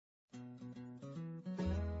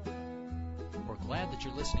glad that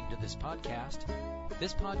you're listening to this podcast.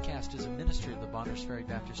 This podcast is a ministry of the Bonners Ferry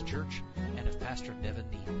Baptist Church and of Pastor Nevin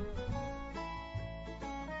Neal.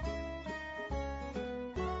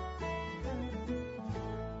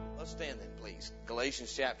 Let's stand then, please.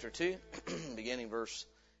 Galatians chapter 2, beginning verse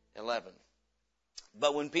 11.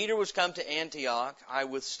 But when Peter was come to Antioch, I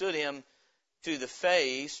withstood him to the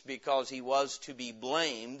face, because he was to be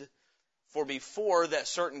blamed. For before that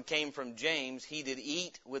certain came from James, he did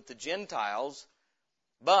eat with the Gentiles.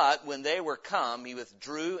 But when they were come, he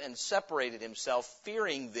withdrew and separated himself,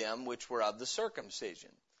 fearing them which were of the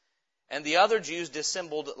circumcision. And the other Jews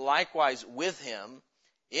dissembled likewise with him,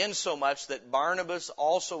 insomuch that Barnabas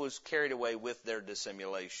also was carried away with their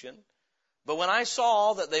dissimulation. But when I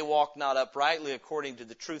saw that they walked not uprightly according to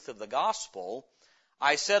the truth of the gospel,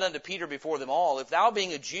 I said unto Peter before them all, If thou,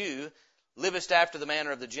 being a Jew, livest after the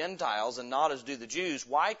manner of the Gentiles, and not as do the Jews,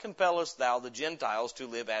 why compellest thou the Gentiles to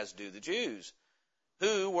live as do the Jews?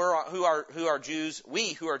 Who are Jews,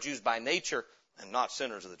 we who are Jews by nature, and not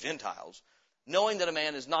sinners of the Gentiles, knowing that a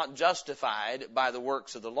man is not justified by the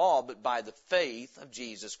works of the law, but by the faith of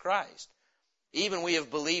Jesus Christ. Even we have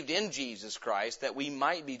believed in Jesus Christ, that we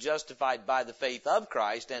might be justified by the faith of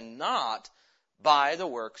Christ, and not by the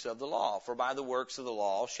works of the law. For by the works of the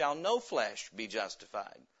law shall no flesh be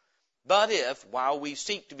justified. But if, while we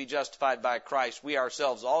seek to be justified by Christ, we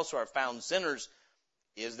ourselves also are found sinners,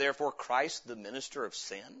 is therefore Christ the minister of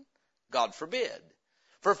sin? God forbid.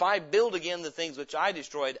 For if I build again the things which I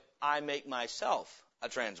destroyed, I make myself a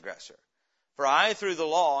transgressor. For I through the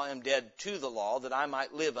law am dead to the law, that I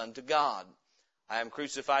might live unto God. I am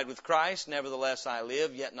crucified with Christ, nevertheless I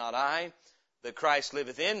live, yet not I, but Christ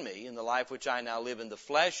liveth in me. In the life which I now live in the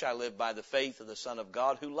flesh, I live by the faith of the Son of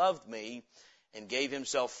God, who loved me and gave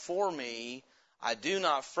himself for me. I do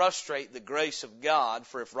not frustrate the grace of God,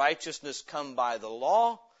 for if righteousness come by the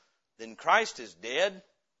law, then Christ is dead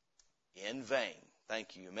in vain.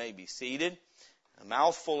 Thank you. You may be seated. A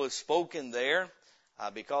mouthful is spoken there.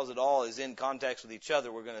 Because it all is in context with each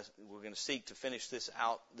other, we're going to seek to finish this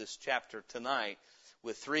chapter tonight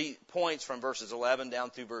with 3 points from verses 11 down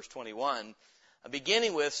through verse 21,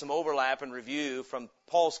 beginning with some overlap and review from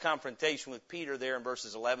Paul's confrontation with Peter there in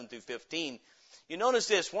verses 11 through 15. You notice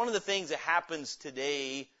this, one of the things that happens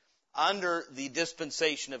today under the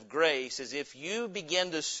dispensation of grace is if you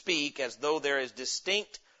begin to speak as though there is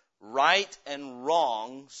distinct right and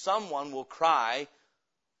wrong, someone will cry,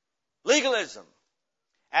 legalism.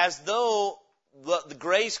 As though what the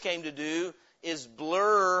grace came to do is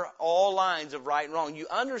blur all lines of right and wrong. You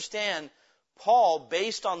understand, Paul,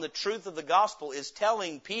 based on the truth of the gospel, is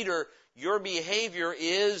telling Peter, your behavior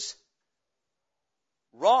is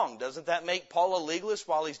wrong. Doesn't that make Paul a legalist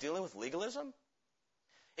while he's dealing with legalism?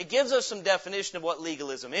 It gives us some definition of what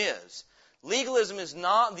legalism is. Legalism is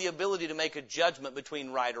not the ability to make a judgment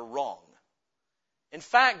between right or wrong. In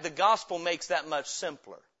fact, the gospel makes that much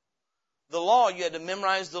simpler. The law, you had to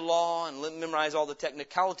memorize the law and memorize all the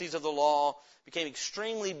technicalities of the law. It became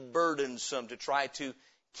extremely burdensome to try to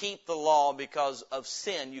keep the law because of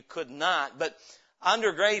sin. You could not. But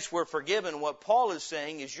under grace, we're forgiven. What Paul is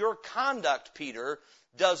saying is your conduct, Peter,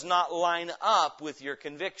 does not line up with your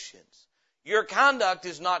convictions. Your conduct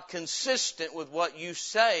is not consistent with what you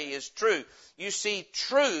say is true. You see,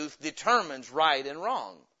 truth determines right and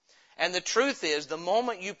wrong. And the truth is, the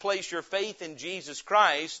moment you place your faith in Jesus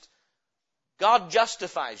Christ, God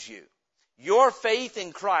justifies you. Your faith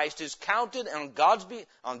in Christ is counted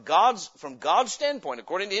from God's standpoint,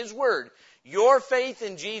 according to His Word. Your faith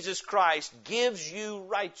in Jesus Christ gives you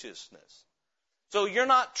righteousness. So you're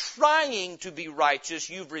not trying to be righteous.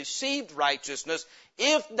 You've received righteousness.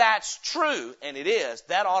 If that's true, and it is,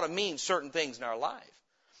 that ought to mean certain things in our life.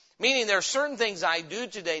 Meaning there are certain things I do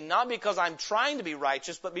today not because I'm trying to be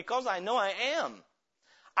righteous, but because I know I am.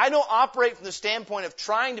 I don't operate from the standpoint of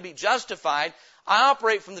trying to be justified. I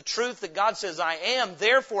operate from the truth that God says I am.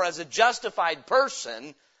 Therefore, as a justified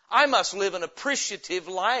person, I must live an appreciative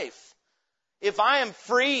life. If I am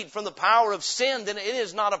freed from the power of sin, then it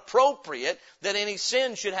is not appropriate that any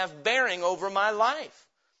sin should have bearing over my life.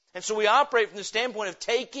 And so we operate from the standpoint of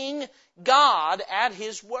taking God at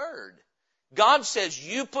His word. God says,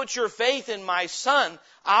 you put your faith in my Son,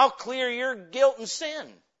 I'll clear your guilt and sin.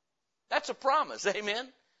 That's a promise, amen?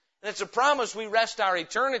 And it's a promise we rest our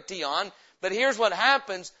eternity on. But here's what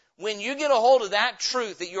happens when you get a hold of that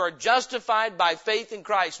truth that you are justified by faith in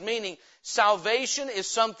Christ, meaning salvation is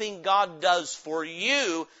something God does for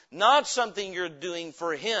you, not something you're doing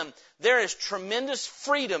for Him. There is tremendous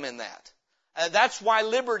freedom in that. That's why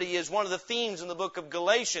liberty is one of the themes in the book of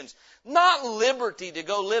Galatians. Not liberty to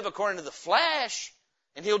go live according to the flesh.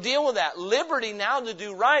 And He'll deal with that. Liberty now to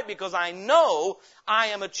do right because I know I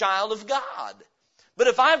am a child of God. But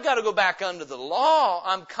if I've got to go back under the law,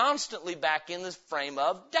 I'm constantly back in this frame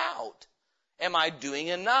of doubt. Am I doing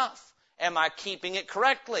enough? Am I keeping it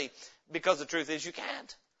correctly? Because the truth is you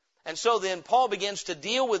can't. And so then Paul begins to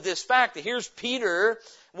deal with this fact that here's Peter.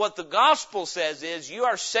 What the gospel says is you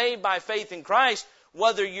are saved by faith in Christ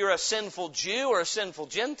whether you're a sinful Jew or a sinful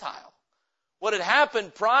Gentile. What had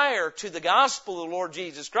happened prior to the gospel of the Lord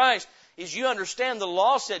Jesus Christ is you understand the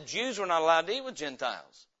law said Jews were not allowed to eat with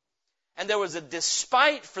Gentiles. And there was a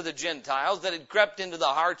despite for the Gentiles that had crept into the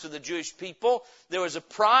hearts of the Jewish people. There was a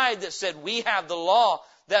pride that said, we have the law.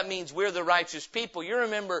 That means we're the righteous people. You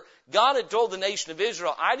remember, God had told the nation of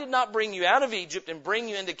Israel, I did not bring you out of Egypt and bring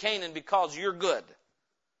you into Canaan because you're good.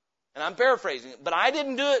 And I'm paraphrasing it. But I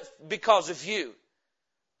didn't do it because of you.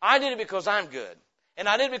 I did it because I'm good. And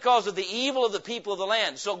I did it because of the evil of the people of the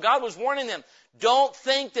land. So God was warning them, don't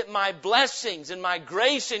think that my blessings and my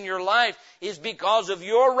grace in your life is because of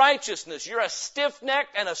your righteousness. You're a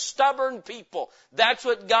stiff-necked and a stubborn people. That's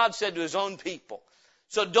what God said to His own people.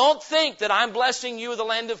 So don't think that I'm blessing you with the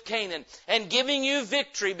land of Canaan and giving you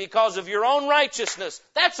victory because of your own righteousness.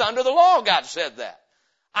 That's under the law, God said that.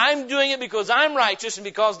 I'm doing it because I'm righteous and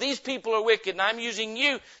because these people are wicked, and I'm using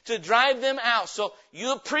you to drive them out. So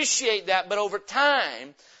you appreciate that, but over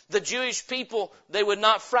time, the Jewish people, they would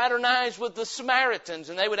not fraternize with the Samaritans,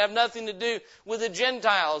 and they would have nothing to do with the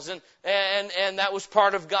Gentiles, and that was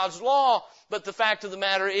part of God's law. But the fact of the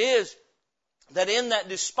matter is that in that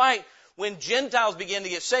despite, when Gentiles began to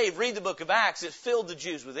get saved, read the book of Acts, it filled the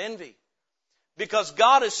Jews with envy. Because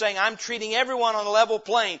God is saying, I'm treating everyone on a level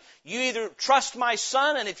plane. You either trust my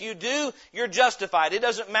Son, and if you do, you're justified. It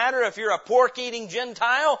doesn't matter if you're a pork-eating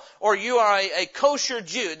Gentile or you are a kosher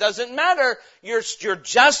Jew. It doesn't matter. You're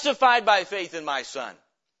justified by faith in my Son.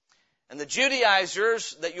 And the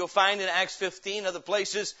Judaizers that you'll find in Acts 15, other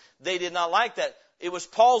places, they did not like that. It was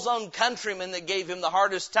Paul's own countrymen that gave him the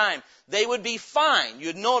hardest time. They would be fine.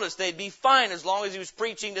 You'd notice they'd be fine as long as he was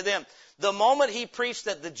preaching to them. The moment he preached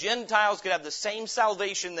that the Gentiles could have the same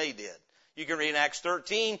salvation they did. You can read in Acts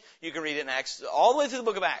 13. You can read it in Acts, all the way through the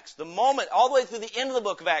book of Acts. The moment, all the way through the end of the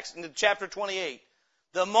book of Acts, into chapter 28.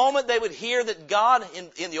 The moment they would hear that God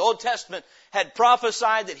in the Old Testament had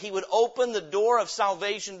prophesied that He would open the door of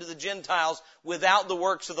salvation to the Gentiles without the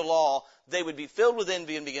works of the law, they would be filled with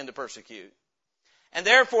envy and begin to persecute. And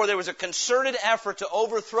therefore, there was a concerted effort to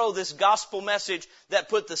overthrow this gospel message that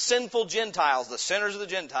put the sinful Gentiles, the sinners of the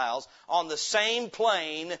Gentiles, on the same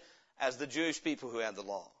plane as the Jewish people who had the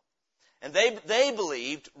law. And they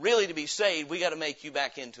believed, really to be saved, we got to make you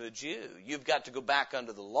back into a Jew. You've got to go back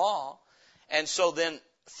under the law. And so then,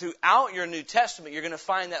 throughout your New Testament, you're going to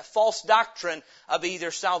find that false doctrine of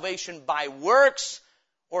either salvation by works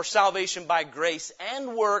or salvation by grace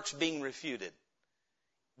and works being refuted.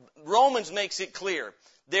 Romans makes it clear.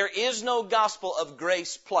 There is no gospel of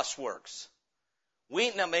grace plus works.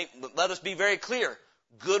 Let us be very clear.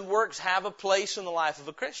 Good works have a place in the life of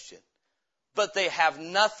a Christian. But they have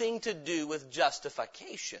nothing to do with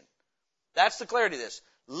justification. That's the clarity of this.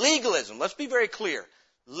 Legalism, let's be very clear.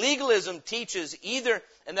 Legalism teaches either,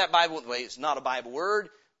 and that Bible, way it's not a Bible word,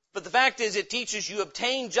 but the fact is it teaches you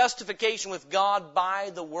obtain justification with God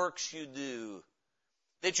by the works you do.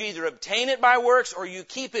 That you either obtain it by works or you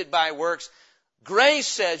keep it by works. Grace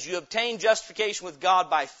says you obtain justification with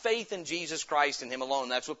God by faith in Jesus Christ and Him alone.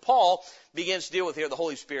 That's what Paul begins to deal with here, the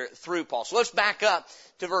Holy Spirit through Paul. So let's back up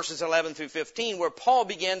to verses 11 through 15, where Paul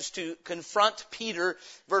begins to confront Peter,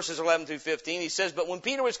 verses 11 through 15. He says, but when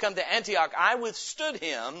Peter was come to Antioch, I withstood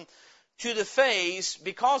him to the face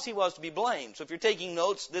because he was to be blamed. So if you're taking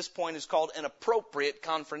notes, this point is called an appropriate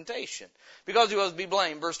confrontation. Because he was to be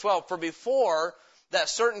blamed. Verse 12, for before that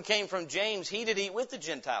certain came from James, he did eat with the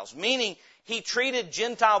Gentiles. Meaning, he treated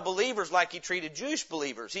Gentile believers like he treated Jewish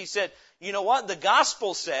believers. He said, you know what? The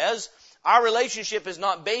gospel says our relationship is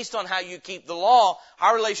not based on how you keep the law.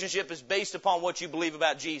 Our relationship is based upon what you believe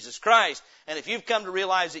about Jesus Christ. And if you've come to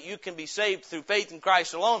realize that you can be saved through faith in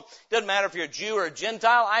Christ alone, it doesn't matter if you're a Jew or a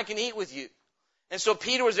Gentile, I can eat with you. And so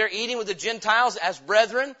Peter was there eating with the Gentiles as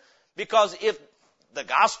brethren, because if the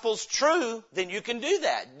gospel's true, then you can do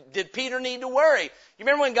that. Did Peter need to worry? You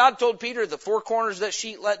remember when God told Peter the four corners of that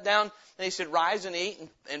sheet let down? And He said, rise and eat.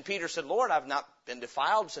 And Peter said, Lord, I've not been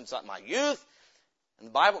defiled since my youth. And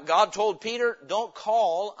the Bible, God told Peter, don't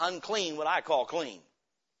call unclean what I call clean.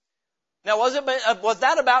 Now, was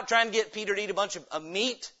that about trying to get Peter to eat a bunch of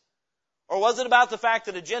meat? Or was it about the fact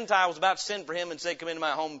that a Gentile was about to send for him and say, come into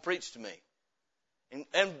my home and preach to me?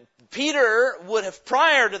 And Peter would have,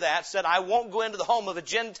 prior to that, said, I won't go into the home of a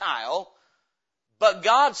Gentile. But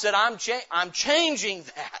God said, I'm changing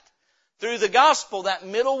that. Through the gospel, that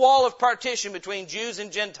middle wall of partition between Jews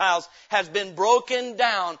and Gentiles has been broken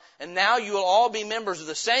down, and now you will all be members of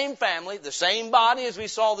the same family, the same body as we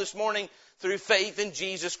saw this morning, through faith in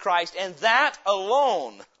Jesus Christ. And that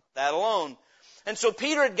alone. And so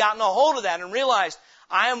Peter had gotten a hold of that and realized,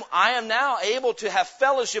 I am now able to have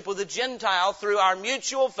fellowship with the Gentile through our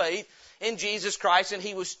mutual faith in Jesus Christ. And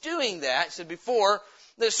he was doing that. He said before,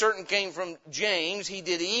 this certain came from James. He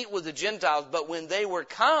did eat with the Gentiles, but when they were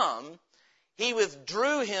come, he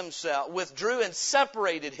withdrew and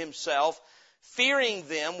separated himself, fearing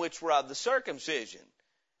them which were of the circumcision.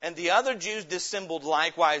 And the other Jews dissembled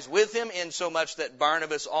likewise with him, insomuch that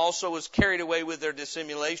Barnabas also was carried away with their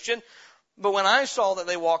dissimulation. But when I saw that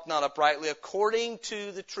they walked not uprightly according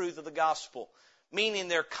to the truth of the gospel, meaning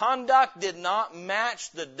their conduct did not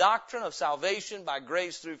match the doctrine of salvation by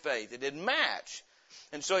grace through faith. It didn't match.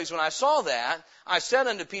 And so when I saw that, I said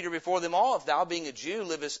unto Peter before them all, if thou being a Jew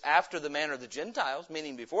livest after the manner of the Gentiles,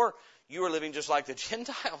 meaning before you were living just like the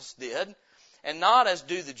Gentiles did, and not as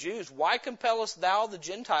do the Jews, why compellest thou the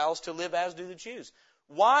Gentiles to live as do the Jews?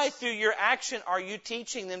 Why through your action are you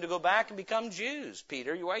teaching them to go back and become Jews,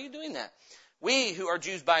 Peter? Why are you doing that? We who are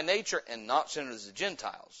Jews by nature and not sinners as the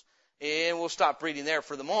Gentiles. And we'll stop reading there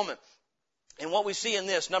for the moment. And what we see in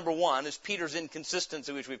this, number one, is Peter's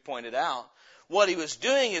inconsistency, which we've pointed out. What he was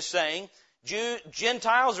doing is saying,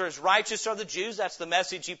 Gentiles are as righteous as the Jews. That's the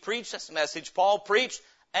message he preached. That's the message Paul preached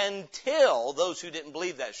until those who didn't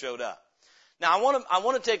believe that showed up. Now, I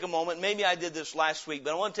want to take a moment. Maybe I did this last week,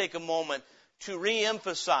 but I want to take a moment to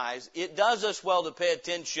reemphasize. It does us well to pay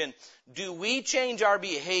attention. Do we change our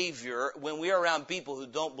behavior when we are around people who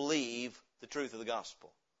don't believe the truth of the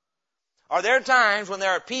gospel? Are there times when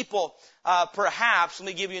there are people, perhaps, let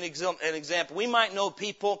me give you an example. We might know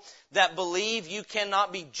people that believe you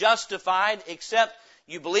cannot be justified except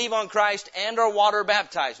you believe on Christ and are water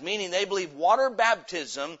baptized, meaning they believe water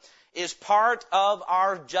baptism is part of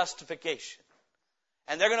our justification.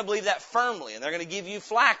 And they're going to believe that firmly, and they're going to give you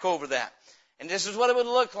flack over that. And this is what it would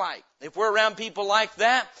look like. If we're around people like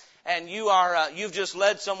that, and you've just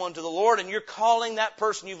led someone to the Lord, and you're calling that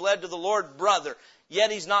person you've led to the Lord brother,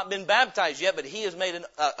 yet he's not been baptized yet, but he has made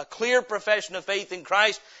a clear profession of faith in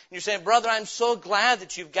Christ. And you're saying, brother, I'm so glad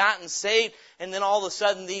that you've gotten saved. And then all of a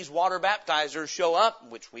sudden these water baptizers show up,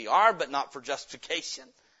 which we are, but not for justification.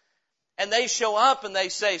 And they show up and they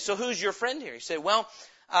say, so who's your friend here? You say, well,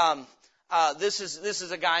 this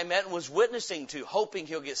is a guy I met and was witnessing to, hoping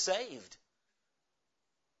he'll get saved.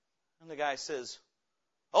 And the guy says,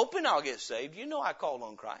 hoping I'll get saved? You know I called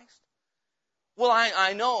on Christ. Well,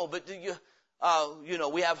 I know, but do you...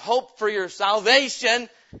 we have hope for your salvation.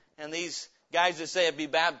 And these guys that say be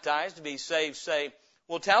baptized, to be saved, say,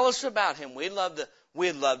 well, tell us about him. We'd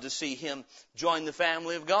love to see him join the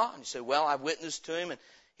family of God. And you say, well, I've witnessed to him and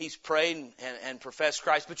he's prayed and professed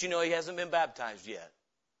Christ, but he hasn't been baptized yet.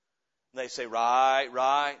 And they say,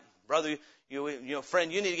 right. Brother,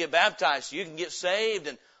 friend, you need to get baptized so you can get saved.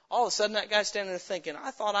 And all of a sudden that guy's standing there thinking,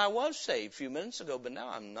 I thought I was saved a few minutes ago, but now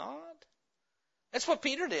I'm not. That's what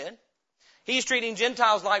Peter did. He's treating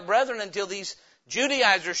Gentiles like brethren until these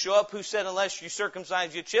Judaizers show up who said, unless you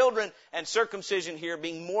circumcise your children, and circumcision here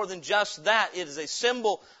being more than just that, it is a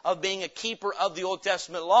symbol of being a keeper of the Old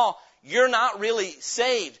Testament law. You're not really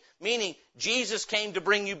saved, meaning Jesus came to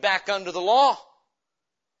bring you back under the law.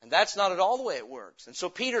 And that's not at all the way it works. And so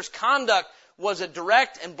Peter's conduct was a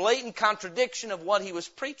direct and blatant contradiction of what he was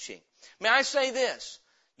preaching. May I say this?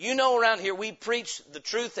 Around here we preach the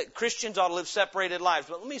truth that Christians ought to live separated lives.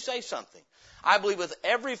 But let me say something. I believe with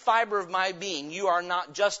every fiber of my being, you are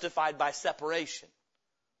not justified by separation.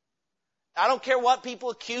 I don't care what people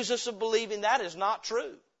accuse us of believing. That is not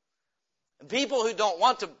true. And people who don't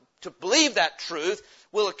want to believe that truth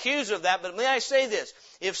will accuse of that. But may I say this?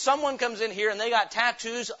 If someone comes in here and they got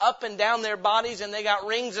tattoos up and down their bodies and they got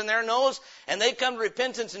rings in their nose and they come to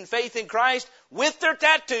repentance and faith in Christ with their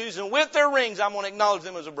tattoos and with their rings, I'm going to acknowledge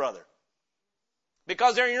them as a brother.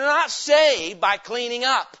 Because you're not saved by cleaning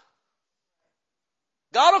up.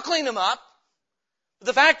 God will clean them up. But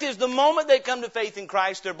the fact is, the moment they come to faith in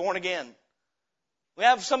Christ, they're born again. We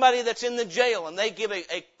have somebody that's in the jail and they give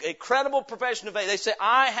a credible profession of faith. They say,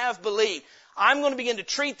 I have believed. I'm going to begin to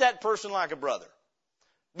treat that person like a brother.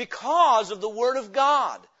 Because of the Word of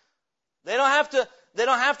God. They don't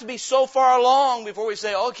have to be so far along before we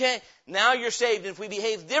say, okay, now you're saved. And if we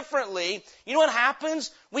behave differently, you know what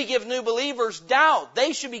happens? We give new believers doubt.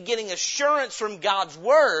 They should be getting assurance from God's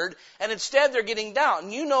Word, and instead they're getting doubt.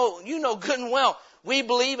 And you know good and well, we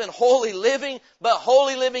believe in holy living, but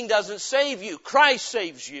holy living doesn't save you. Christ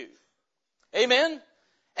saves you. Amen?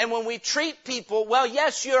 And when we treat people, well,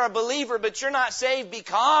 yes, you're a believer, but you're not saved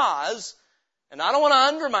because, and I don't want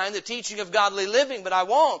to undermine the teaching of godly living, but I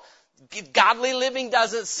won't. Godly living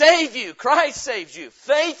doesn't save you. Christ saves you.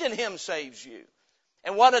 Faith in Him saves you.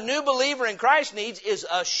 And what a new believer in Christ needs is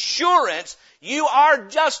assurance. You are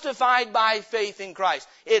justified by faith in Christ.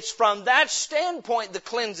 It's from that standpoint the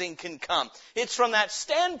cleansing can come. It's from that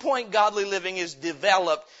standpoint godly living is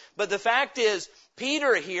developed. But the fact is,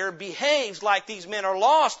 Peter here behaves like these men are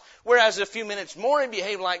lost, whereas a few minutes more he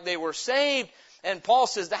behaved like they were saved. And Paul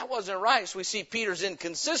says that wasn't right. So we see Peter's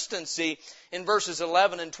inconsistency in verses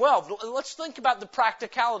 11 and 12. Let's think about the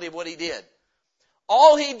practicality of what he did.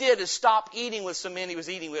 All he did is stop eating with some men he was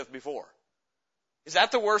eating with before. Is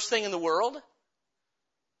that the worst thing in the world?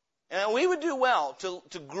 And we would do well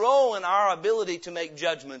to grow in our ability to make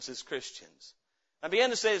judgments as Christians. I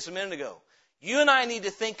began to say this a minute ago. You and I need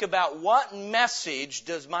to think about what message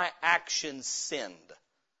does my action send?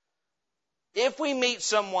 If we meet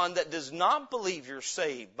someone that does not believe you're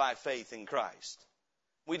saved by faith in Christ,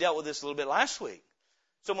 we dealt with this a little bit last week.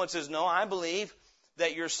 Someone says, no, I believe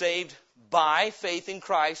that you're saved by faith in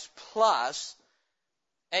Christ plus,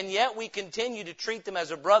 and yet we continue to treat them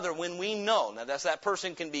as a brother when we know. Now, that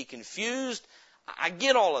person can be confused. I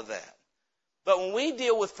get all of that. But when we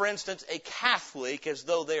deal with, for instance, a Catholic as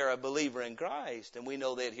though they are a believer in Christ and we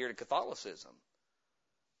know they adhere to Catholicism,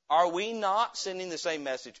 are we not sending the same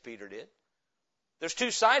message Peter did? There's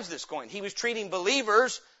two sides of this coin. He was treating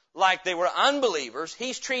believers like they were unbelievers.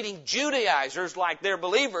 He's treating Judaizers like they're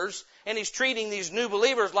believers. And he's treating these new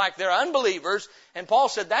believers like they're unbelievers. And Paul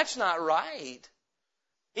said that's not right.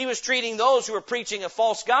 He was treating those who were preaching a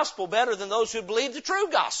false gospel better than those who believed the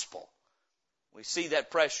true gospel. We see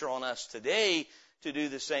that pressure on us today to do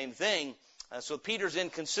the same thing. So Peter's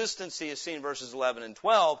inconsistency is seen in verses 11 and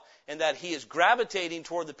 12, and that he is gravitating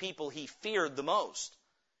toward the people he feared the most.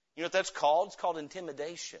 You know what that's called? It's called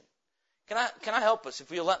intimidation. Can I help us, if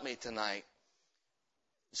you'll let me tonight?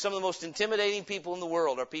 Some of the most intimidating people in the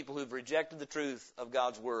world are people who've rejected the truth of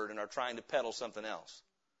God's Word and are trying to peddle something else.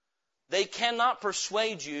 They cannot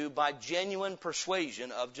persuade you by genuine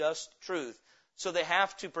persuasion of just truth. So they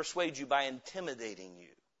have to persuade you by intimidating you.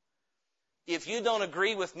 If you don't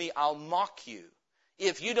agree with me, I'll mock you.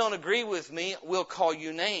 If you don't agree with me, we'll call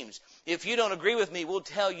you names. If you don't agree with me, we'll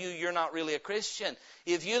tell you you're not really a Christian.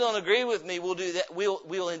 If you don't agree with me, we'll do that.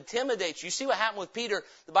 We'll intimidate you. You see what happened with Peter?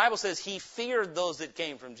 The Bible says he feared those that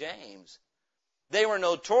came from James. They were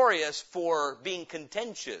notorious for being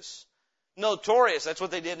contentious. Notorious. That's what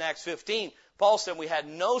they did in Acts 15. Paul said we had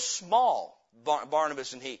no small,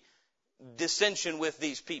 Barnabas and he, dissension with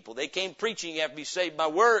these people. They came preaching you have to be saved by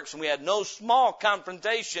works, and we had no small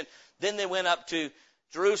confrontation. Then they went up to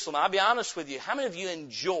Jerusalem. I'll be honest with you. How many of you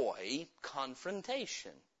enjoy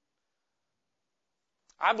confrontation?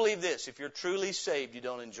 I believe this. If you're truly saved, you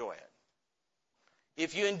don't enjoy it.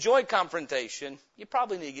 If you enjoy confrontation, you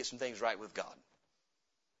probably need to get some things right with God.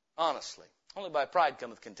 Honestly. Only by pride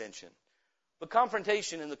cometh contention. But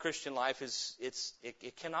confrontation in the Christian life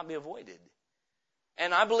it cannot be avoided.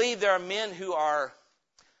 And I believe there are men who are,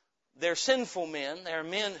 they're sinful men. There are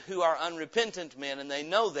men who are unrepentant men, and they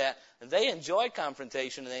know that. And they enjoy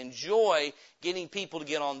confrontation, and they enjoy getting people to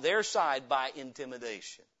get on their side by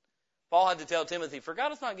intimidation. Paul had to tell Timothy, for God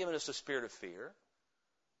hath not given us a spirit of fear,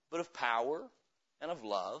 but of power and of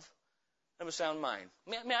love and of a sound mind.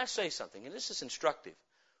 May I say something? And this is instructive.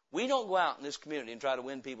 We don't go out in this community and try to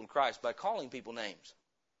win people to Christ by calling people names.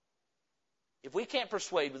 If we can't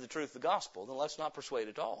persuade with the truth of the gospel, then let's not persuade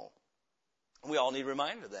at all. We all need a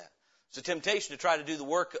reminder of that. It's a temptation to try to do the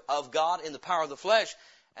work of God in the power of the flesh,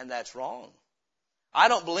 and that's wrong. I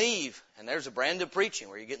don't believe, and there's a brand of preaching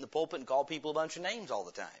where you get in the pulpit and call people a bunch of names all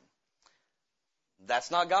the time.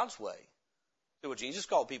 That's not God's way. So what Jesus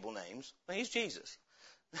called people names, well, he's Jesus.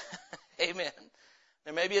 Amen.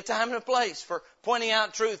 There may be a time and a place for pointing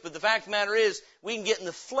out truth, but the fact of the matter is we can get in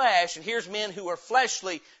the flesh, and here's men who are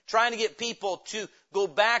fleshly trying to get people to go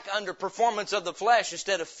back under performance of the flesh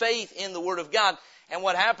instead of faith in the Word of God. And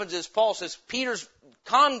what happens is Paul says Peter's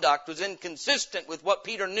conduct was inconsistent with what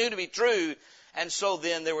Peter knew to be true, and so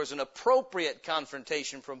then there was an appropriate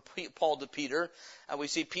confrontation from Paul to Peter. We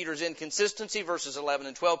see Peter's inconsistency, verses 11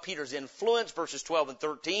 and 12, Peter's influence, verses 12 and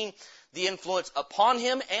 13, the influence upon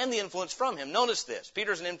him and the influence from him. Notice this.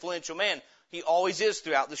 Peter's an influential man. He always is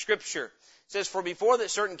throughout the Scripture. It says, for before that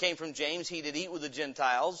certain came from James, he did eat with the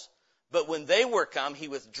Gentiles. But when they were come, he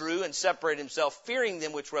withdrew and separated himself, fearing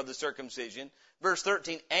them which were of the circumcision. Verse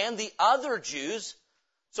 13, and the other Jews,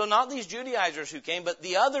 so not these Judaizers who came, but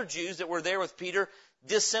the other Jews that were there with Peter,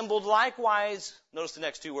 dissembled likewise. Notice the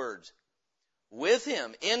next two words. with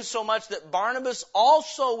him, insomuch that Barnabas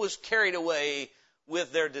also was carried away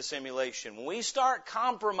with their dissimulation. When we start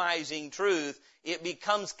compromising truth, it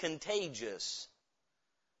becomes contagious.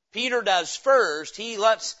 Peter does first. He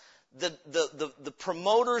lets the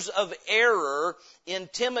promoters of error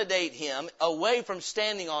intimidate him away from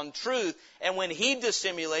standing on truth. And when he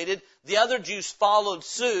dissimulated, the other Jews followed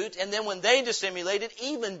suit. And then when they dissimulated,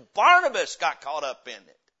 even Barnabas got caught up in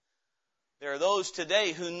it. There are those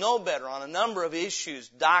today who know better on a number of issues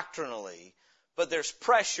doctrinally, but there's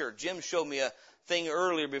pressure. Jim showed me a thing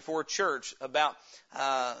earlier before church about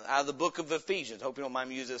out of the book of Ephesians. Hope you don't mind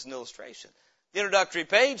me using this as an illustration. The introductory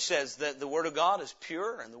page says that the Word of God is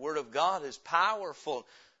pure and the Word of God is powerful.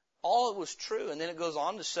 All it was true. And then it goes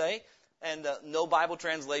on to say, and no Bible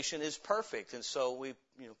translation is perfect. And so we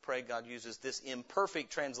pray God uses this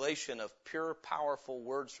imperfect translation of pure, powerful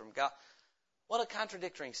words from God. What a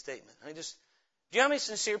contradictory statement. Do you know how many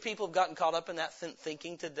sincere people have gotten caught up in that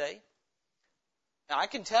thinking today? Now, I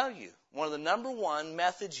can tell you, one of the number one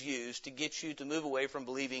methods used to get you to move away from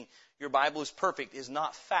believing your Bible is perfect is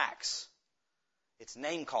not facts. It's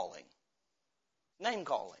name calling. Name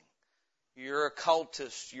calling. You're a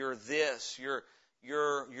cultist. You're this.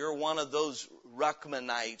 You're one of those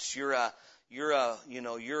Ruckmanites. You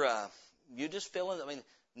just fill in.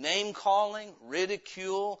 Name calling,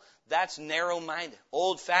 ridicule, that's narrow-minded,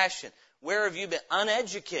 old-fashioned. Where have you been?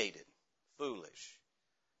 Uneducated, foolish.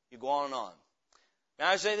 You go on and on. Now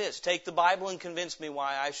I say this, take the Bible and convince me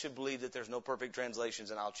why I should believe that there's no perfect translations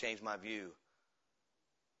and I'll change my view.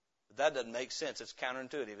 But that doesn't make sense. It's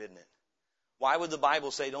counterintuitive, isn't it? Why would the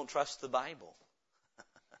Bible say don't trust the Bible?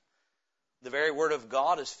 The very Word of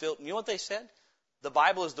God is filled. You know what they said? The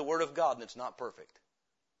Bible is the Word of God and it's not perfect.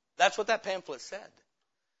 That's what that pamphlet said.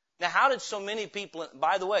 Now, how did so many people,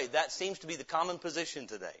 by the way, that seems to be the common position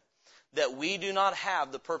today, that we do not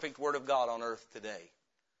have the perfect Word of God on earth today,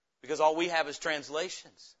 because all we have is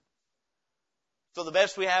translations. So the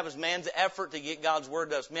best we have is man's effort to get God's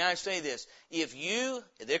Word to us. May I say this?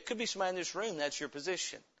 There could be somebody in this room, that's your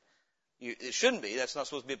position. It shouldn't be. That's not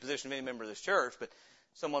supposed to be a position of any member of this church, but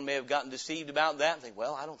someone may have gotten deceived about that and think,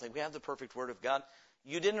 well, I don't think we have the perfect Word of God.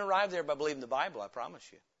 You didn't arrive there by believing the Bible, I promise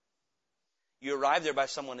you. You arrive there by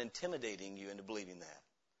someone intimidating you into believing that.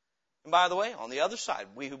 And by the way, on the other side,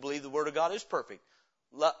 we who believe the Word of God is perfect.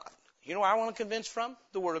 You know where I want to convince from?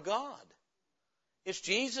 The Word of God. It's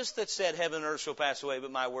Jesus that said, heaven and earth shall pass away,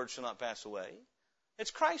 but my word shall not pass away.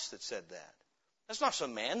 It's Christ that said that. That's not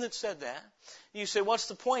some man that said that. You say, what's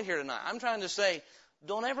the point here tonight? I'm trying to say,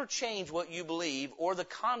 don't ever change what you believe or the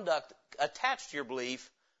conduct attached to your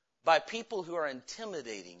belief by people who are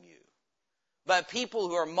intimidating you. By people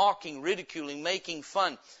who are mocking, ridiculing, making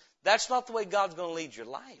fun. That's not the way God's going to lead your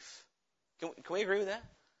life. Can we agree with that?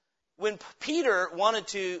 When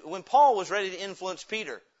Paul was ready to influence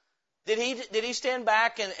Peter, did he stand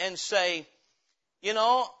back and say,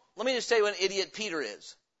 let me just tell you what an idiot Peter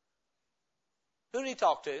is? Who did he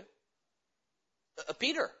talk to?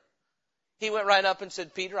 Peter. He went right up and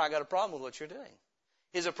said, Peter, I got a problem with what you're doing.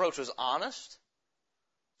 His approach was honest.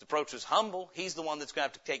 His approach was humble. He's the one that's going to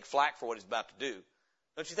have to take flack for what he's about to do.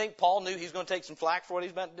 Don't you think Paul knew he's going to take some flack for what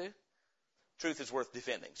he's about to do? Truth is worth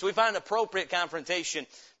defending. So we find appropriate confrontation.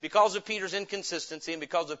 Because of Peter's inconsistency and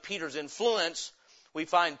because of Peter's influence, we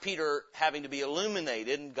find Peter having to be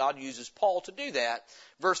illuminated, and God uses Paul to do that.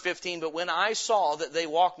 Verse 15, but when I saw that they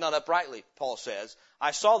walked not uprightly, Paul says,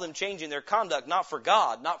 I saw them changing their conduct, not for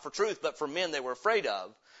God, not for truth, but for men they were afraid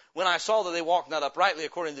of. When I saw that they walked not uprightly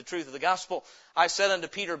according to the truth of the gospel, I said unto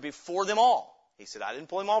Peter before them all. He said, I didn't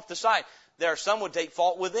pull him off the side. There are some would take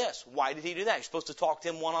fault with this. Why did he do that? He's supposed to talk to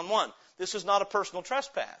him one-on-one. This is not a personal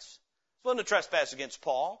trespass. It wasn't a trespass against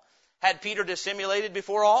Paul. Had Peter dissimulated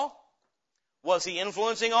before all? Was he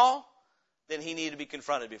influencing all? Then he needed to be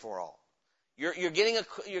confronted before all. You're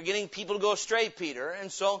getting people to go astray, Peter.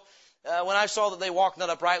 And so when I saw that they walked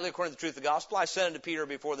not uprightly according to the truth of the gospel, I said unto Peter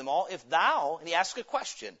before them all, if thou, and he asks a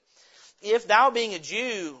question, if thou being a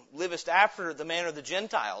Jew livest after the manner of the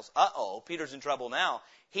Gentiles, Peter's in trouble now.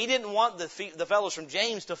 He didn't want the fellows from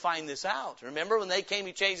James to find this out. Remember when they came,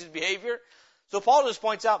 he changed his behavior? So Paul just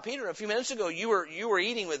points out, Peter, a few minutes ago you were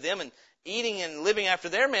eating with them and eating and living after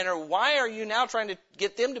their manner. Why are you now trying to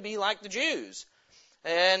get them to be like the Jews?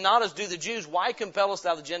 And not as do the Jews. Why compellest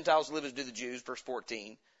thou the Gentiles to live as do the Jews? Verse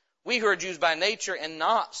 14. We who are Jews by nature and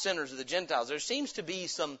not sinners of the Gentiles. There seems to be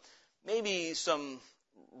maybe some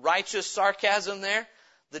righteous sarcasm there.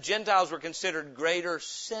 The Gentiles were considered greater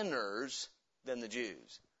sinners than the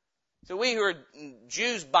Jews. So we who are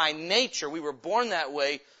Jews by nature, we were born that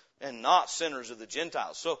way and not sinners of the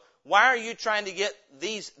Gentiles. So why are you trying to get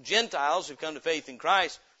these Gentiles who come to faith in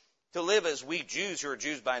Christ to live as we Jews who are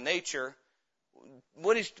Jews by nature.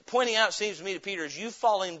 What he's pointing out, seems to me, to Peter, is you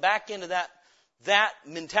falling back into that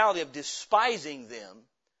mentality of despising them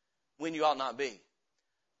when you ought not be.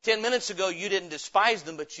 10 minutes ago, you didn't despise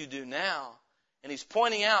them, but you do now. And he's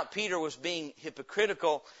pointing out Peter was being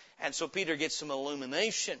hypocritical, and so Peter gets some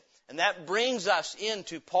illumination. And that brings us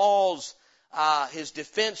into Paul's his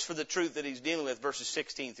defense for the truth that he's dealing with, verses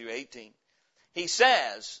 16 through 18. He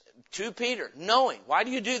says to Peter, knowing, why do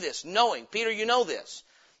you do this? Knowing, Peter, you know this,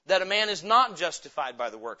 that a man is not justified by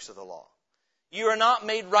the works of the law. You are not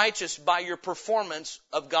made righteous by your performance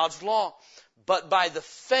of God's law, but by the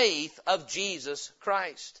faith of Jesus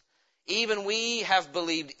Christ. Even we have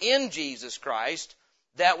believed in Jesus Christ,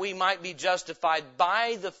 that we might be justified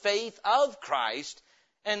by the faith of Christ,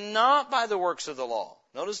 and not by the works of the law.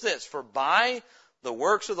 Notice this, for by the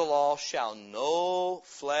works of the law shall no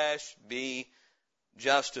flesh be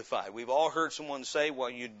justified. We've all heard someone say, well,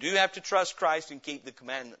 you do have to trust Christ and keep the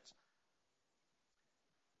commandments.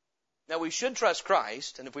 Now, we should trust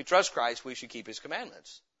Christ, and if we trust Christ, we should keep His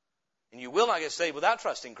commandments. And you will not get saved without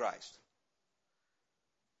trusting Christ.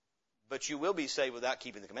 But you will be saved without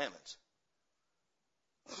keeping the commandments.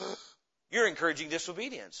 You're encouraging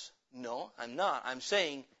disobedience. No, I'm not. I'm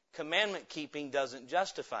saying commandment keeping doesn't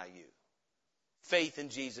justify you. Faith in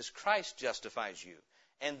Jesus Christ justifies you,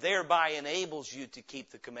 and thereby enables you to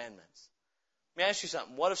keep the commandments. Let me ask you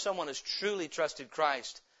something. What if someone has truly trusted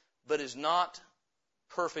Christ, but is not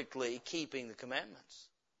perfectly keeping the commandments?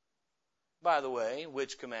 By the way,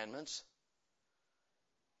 which commandments?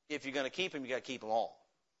 If you're going to keep them, you've got to keep them all.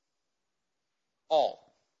 All.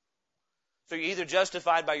 So you're either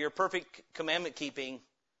justified by your perfect commandment keeping,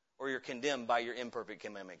 or you're condemned by your imperfect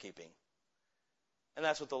commandment keeping. And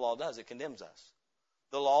that's what the law does. It condemns us.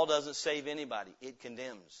 The law doesn't save anybody. It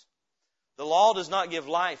condemns. The law does not give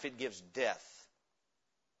life. It gives death.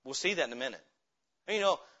 We'll see that in a minute. And you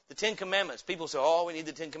know, the Ten Commandments, people say, oh, we need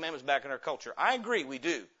the Ten Commandments back in our culture. I agree, we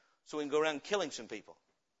do. So we can go around killing some people.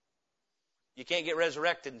 You can't get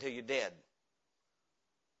resurrected until you're dead.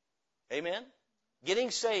 Amen?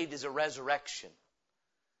 Getting saved is a resurrection.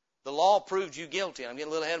 The law proved you guilty. I'm getting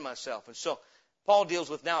a little ahead of myself. And so Paul deals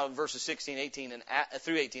with now in verses 16, 18,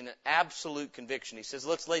 through 18, an absolute conviction. He says,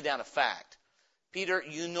 let's lay down a fact. Peter,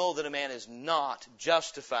 you know that a man is not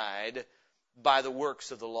justified by the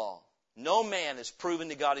works of the law. No man is proven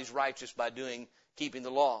to God he's righteous by keeping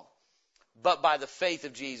the law. But by the faith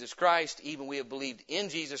of Jesus Christ, even we have believed in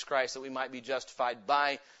Jesus Christ that we might be justified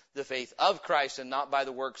by the faith of Christ and not by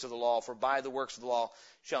the works of the law. For by the works of the law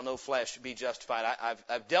shall no flesh be justified.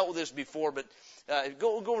 I've dealt with this before, but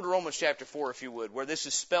go over to Romans chapter 4, if you would, where this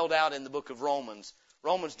is spelled out in the book of Romans.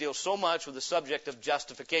 Romans deals so much with the subject of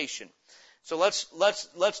justification. So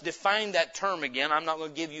let's define that term again. I'm not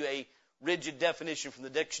going to give you a rigid definition from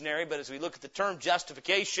the dictionary, but as we look at the term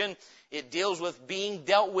justification, it deals with being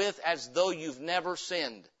dealt with as though you've never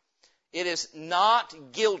sinned. It is not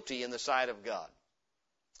guilty in the sight of God.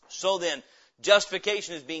 So then,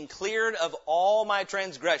 justification is being cleared of all my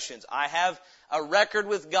transgressions. I have a record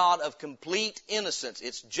with God of complete innocence.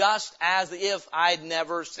 It's just as if I'd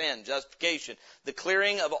never sinned. Justification, the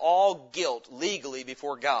clearing of all guilt legally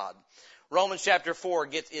before God. Romans chapter 4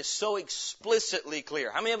 is so explicitly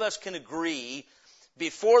clear. How many of us can agree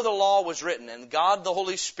before the law was written, and God the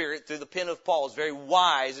Holy Spirit through the pen of Paul is very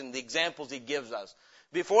wise in the examples he gives us.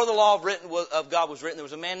 Before the law of God was written, there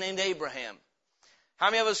was a man named Abraham. How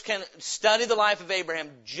many of us can study the life of Abraham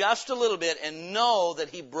just a little bit and know that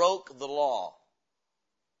he broke the law?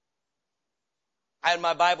 I had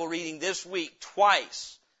my Bible reading this week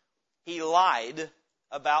twice. He lied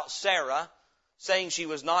about Sarah, saying she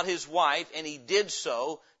was not his wife, and he did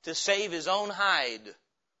so to save his own hide.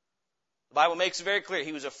 The Bible makes it very clear.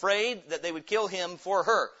 He was afraid that they would kill him for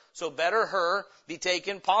her. So better her be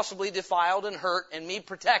taken, possibly defiled and hurt, and me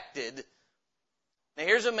protected. Now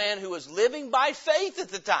here's a man who was living by faith at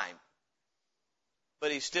the time,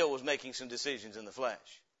 but he still was making some decisions in the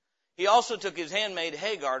flesh. He also took his handmaid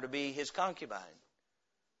Hagar to be his concubine,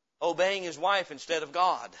 obeying his wife instead of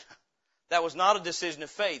God. That was not a decision of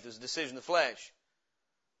faith, it was a decision of flesh.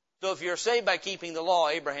 So if you're saved by keeping the law,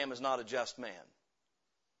 Abraham is not a just man.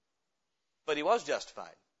 But he was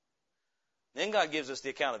justified. Then God gives us the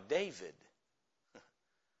account of David.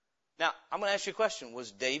 Now, I'm going to ask you a question.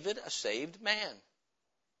 Was David a saved man?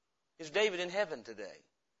 Is David in heaven today?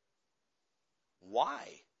 Why?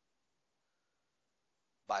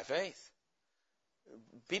 By faith.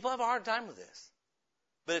 People have a hard time with this.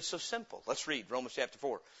 But it's so simple. Let's read Romans chapter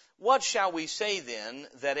 4. What shall we say then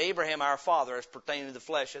that Abraham our father as pertaining to the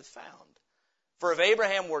flesh hath found? For if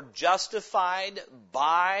Abraham were justified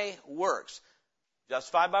by works,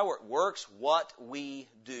 Justified by works, what we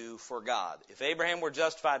do for God. If Abraham were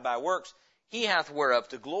justified by works, he hath whereof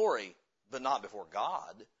to glory, but not before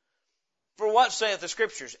God. For what saith the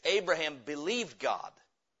Scriptures? Abraham believed God,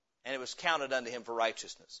 and it was counted unto him for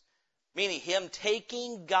righteousness. Meaning him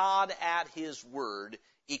taking God at his word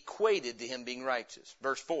equated to him being righteous.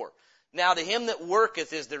 Verse 4. Now to him that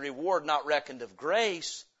worketh is the reward not reckoned of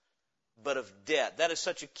grace, but of debt. That is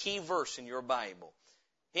such a key verse in your Bible.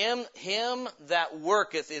 Him that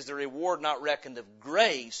worketh is the reward not reckoned of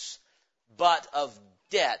grace, but of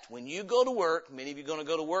debt. When you go to work, many of you are going to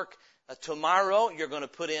go to work tomorrow, you're going to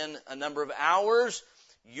put in a number of hours.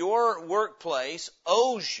 Your workplace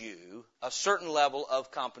owes you a certain level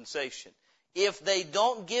of compensation. If they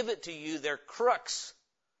don't give it to you, they're crooks.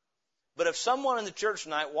 But if someone in the church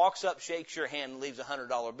tonight walks up, shakes your hand, and leaves a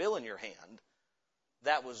 $100 bill in your hand,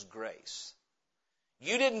 that was grace.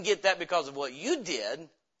 You didn't get that because of what you did.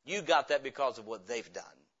 You got that because of what they've done.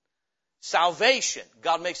 Salvation,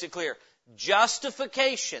 God makes it clear.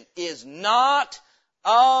 Justification is not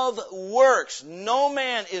of works. No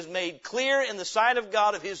man is made clear in the sight of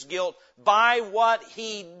God of his guilt by what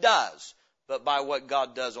he does, but by what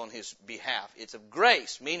God does on his behalf. It's of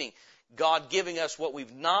grace, meaning God giving us what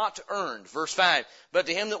we've not earned. Verse 5, but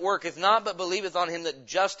to him that worketh not, but believeth on him that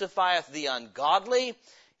justifieth the ungodly,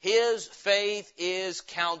 his faith is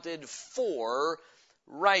counted for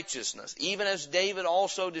righteousness. Even as David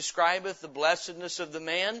also describeth the blessedness of the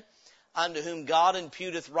man, unto whom God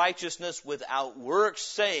imputeth righteousness without works,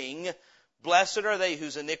 saying, blessed are they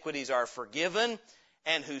whose iniquities are forgiven,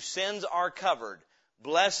 and whose sins are covered.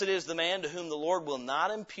 Blessed is the man to whom the Lord will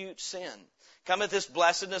not impute sin. Cometh this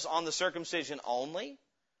blessedness on the circumcision only,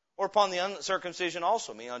 or upon the uncircumcision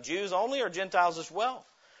also? Meaning on Jews only, or Gentiles as well?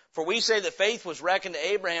 For we say that faith was reckoned to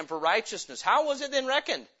Abraham for righteousness. How was it then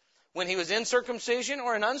reckoned? When he was in circumcision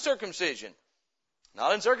or in uncircumcision?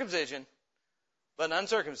 Not in circumcision, but in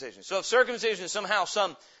uncircumcision. So if circumcision is somehow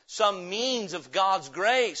some means of God's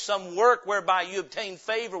grace, some work whereby you obtain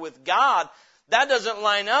favor with God, that doesn't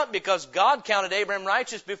line up, because God counted Abraham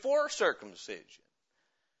righteous before circumcision.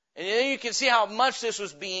 And you can see how much this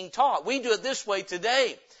was being taught. We do it this way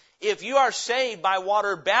today. If you are saved by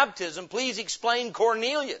water baptism, please explain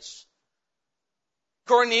Cornelius.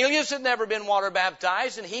 Cornelius had never been water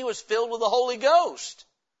baptized, and he was filled with the Holy Ghost.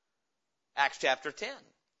 Acts chapter 10.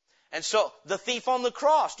 And so, the thief on the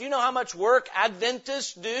cross. Do you know how much work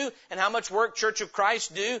Adventists do and how much work Church of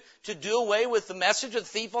Christ do to do away with the message of the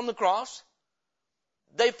thief on the cross?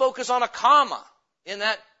 They focus on a comma in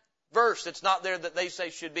that verse that's not there that they say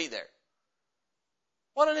should be there.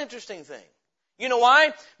 What an interesting thing. You know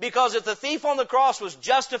why? Because if the thief on the cross was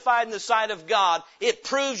justified in the sight of God, it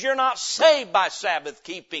proves you're not saved by Sabbath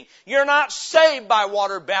keeping. You're not saved by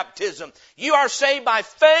water baptism. You are saved by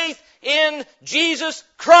faith in Jesus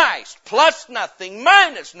Christ. Plus nothing,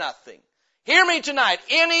 minus nothing. Hear me tonight.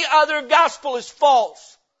 Any other gospel is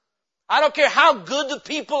false. I don't care how good the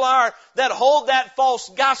people are that hold that false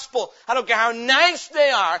gospel. I don't care how nice they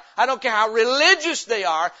are. I don't care how religious they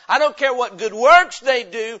are. I don't care what good works they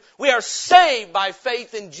do. We are saved by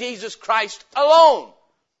faith in Jesus Christ alone.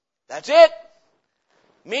 That's it.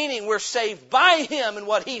 Meaning we're saved by Him and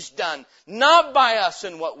what He's done, not by us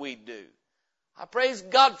and what we do. I praise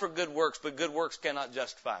God for good works, but good works cannot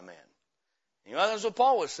justify man. You know, that's what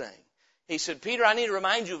Paul was saying. He said, Peter, I need to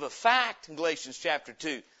remind you of a fact in Galatians chapter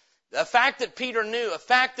 2. A fact that Peter knew, a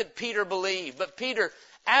fact that Peter believed. But Peter,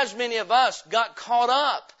 as many of us, got caught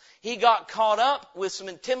up. He got caught up with some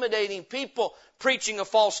intimidating people preaching a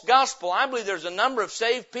false gospel. I believe there's a number of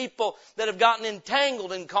saved people that have gotten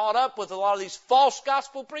entangled and caught up with a lot of these false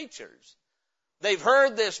gospel preachers. They've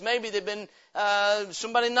heard this. Maybe they've been,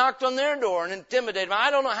 somebody knocked on their door and intimidated them.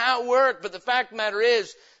 I don't know how it worked, but the fact of the matter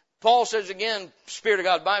is, Paul says again, Spirit of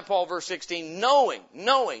God by Paul, verse 16,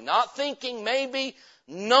 knowing, not thinking, maybe,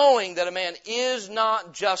 knowing that a man is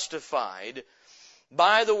not justified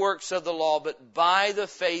by the works of the law, but by the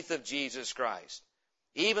faith of Jesus Christ.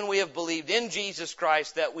 Even we have believed in Jesus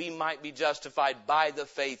Christ that we might be justified by the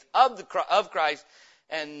faith of Christ,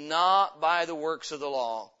 and not by the works of the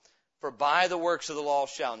law. For by the works of the law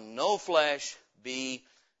shall no flesh be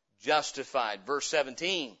justified. Verse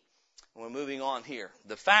 17. We're moving on here.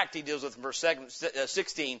 The fact he deals with in verse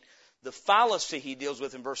 16. The fallacy he deals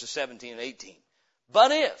with in verses 17 and 18.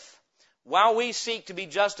 But if, while we seek to be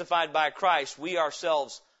justified by Christ, we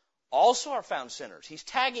ourselves also are found sinners. He's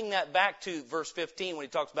tagging that back to verse 15 when he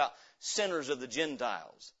talks about sinners of the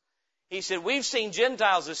Gentiles. He said, we've seen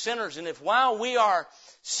Gentiles as sinners, and if while we are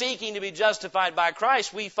seeking to be justified by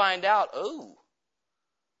Christ, we find out,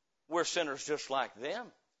 we're sinners just like them.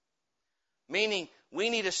 Meaning, we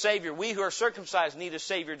need a Savior. We who are circumcised need a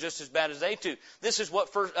Savior just as bad as they do. This is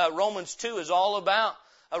what Romans 2 is all about.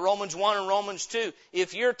 Romans 1 and Romans 2.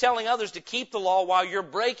 If you're telling others to keep the law while you're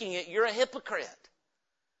breaking it, you're a hypocrite.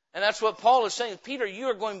 And that's what Paul is saying. Peter, you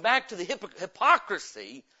are going back to the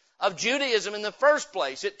hypocrisy of Judaism in the first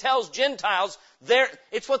place. It tells Gentiles,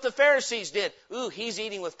 it's what the Pharisees did. Ooh, he's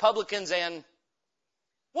eating with publicans and...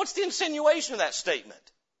 What's the insinuation of that statement?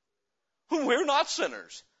 We're not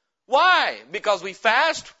sinners. Why? Because we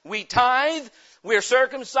fast, we tithe, we're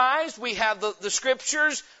circumcised, we have the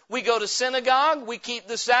Scriptures, we go to synagogue, we keep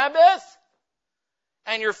the Sabbath,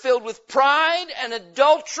 and you're filled with pride and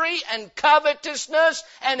adultery and covetousness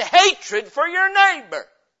and hatred for your neighbor.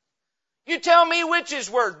 You tell me which is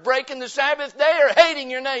worse, breaking the Sabbath day or hating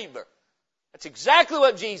your neighbor. That's exactly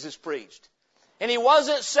what Jesus preached. And He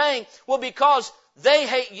wasn't saying, well, because they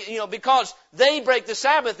hate, because they break the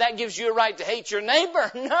Sabbath, that gives you a right to hate your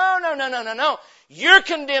neighbor. No. You're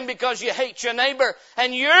condemned because you hate your neighbor,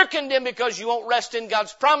 and you're condemned because you won't rest in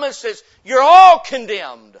God's promises. You're all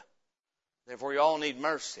condemned. Therefore, you all need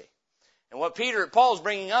mercy. And what Paul's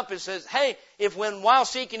bringing up is says, hey, while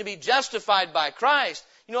seeking to be justified by Christ,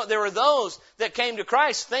 there were those that came to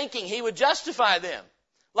Christ thinking He would justify them,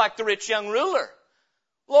 like the rich young ruler.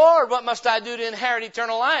 Lord, what must I do to inherit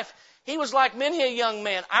eternal life? He was like many a young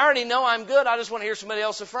man. I already know I'm good. I just want to hear somebody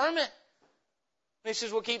else affirm it. And he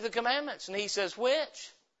says, well, keep the commandments. And he says,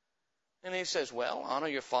 which? And he says, well, honor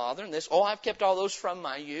your father and this. Oh, I've kept all those from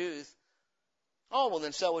my youth. Oh, well,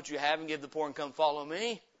 then sell what you have and give the poor and come follow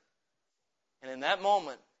me. And in that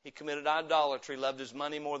moment, he committed idolatry, loved his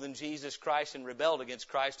money more than Jesus Christ, and rebelled against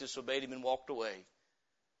Christ, disobeyed Him, and walked away.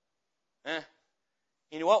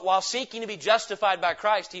 You know what? While seeking to be justified by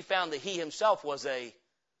Christ, he found that he himself was a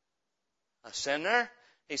sinner.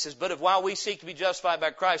 He says, but if while we seek to be justified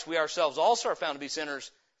by Christ, we ourselves also are found to be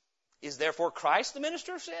sinners, is therefore Christ the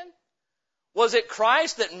minister of sin? Was it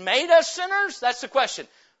Christ that made us sinners? That's the question.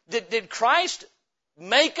 Did Christ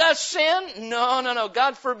make us sin? No.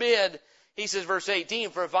 God forbid. He says, verse 18,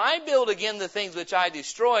 for if I build again the things which I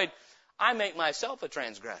destroyed, I make myself a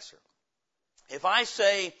transgressor. If I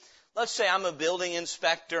say, let's say I'm a building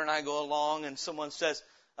inspector and I go along and someone says,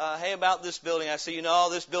 hey, about this building, I say,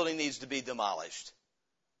 this building needs to be demolished.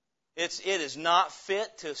 It is not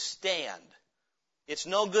fit to stand. It's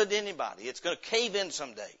no good to anybody. It's going to cave in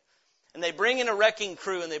someday. And they bring in a wrecking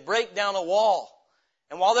crew and they break down a wall.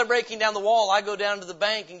 And while they're breaking down the wall, I go down to the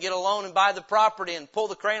bank and get a loan and buy the property and pull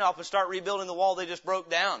the crane off and start rebuilding the wall they just broke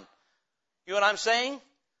down. You know what I'm saying?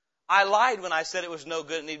 I lied when I said it was no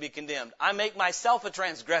good and needed to be condemned. I make myself a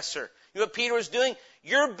transgressor. You know what Peter was doing?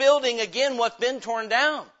 You're building again what's been torn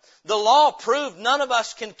down. The law proved none of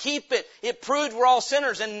us can keep it. It proved we're all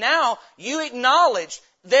sinners. And now you acknowledge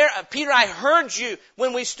Peter, I heard you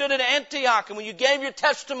when we stood at Antioch and when you gave your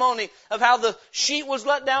testimony of how the sheet was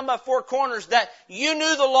let down by four corners, that you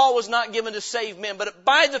knew the law was not given to save men, but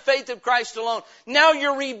by the faith of Christ alone. Now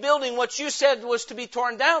you're rebuilding what you said was to be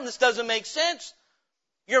torn down. This doesn't make sense.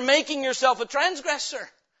 You're making yourself a transgressor.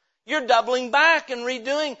 You're doubling back and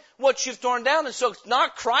redoing what you've torn down. And so it's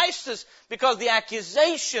not Christ's, because the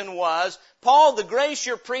accusation was, Paul, the grace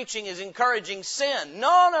you're preaching is encouraging sin.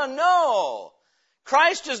 No.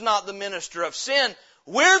 Christ is not the minister of sin.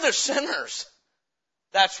 We're the sinners.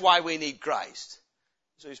 That's why we need Christ.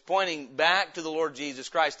 So he's pointing back to the Lord Jesus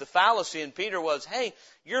Christ. The fallacy in Peter was, hey,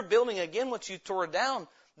 you're building again what you tore down.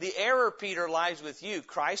 The error, Peter, lies with you.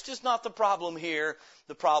 Christ is not the problem here.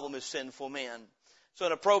 The problem is sinful men. So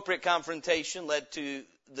an appropriate confrontation led to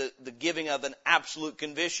the giving of an absolute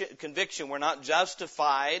conviction. We're not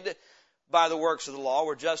justified by the works of the law.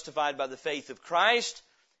 We're justified by the faith of Christ.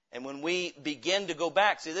 And when we begin to go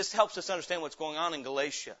back, see, this helps us understand what's going on in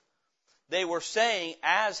Galatia. They were saying,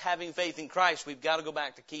 as having faith in Christ, we've got to go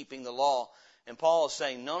back to keeping the law. And Paul is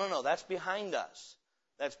saying, no, that's behind us.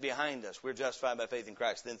 That's behind us. We're justified by faith in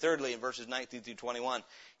Christ. Then thirdly, in verses 19 through 21,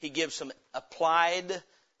 he gives some applied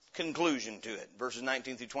conclusion to it. Verses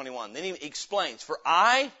 19 through 21. Then he explains,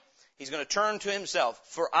 he's going to turn to himself,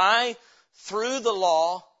 for I, through the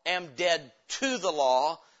law, am dead to the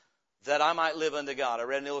law, that I might live unto God. I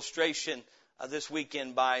read an illustration this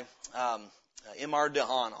weekend by M.R.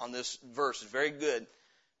 Dehan on this verse. It's very good.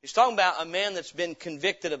 He's talking about a man that's been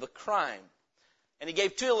convicted of a crime. And he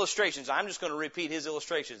gave two illustrations. I'm just going to repeat his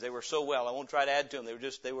illustrations. They were so well. I won't try to add to them.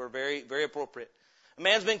 They were very, very appropriate. A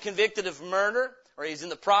man's been convicted of murder, or he's in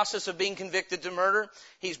the process of being convicted to murder.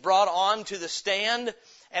 He's brought on to the stand,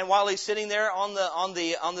 and while he's sitting there on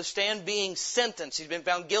the stand being sentenced, he's been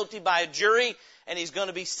found guilty by a jury, and he's going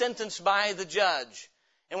to be sentenced by the judge.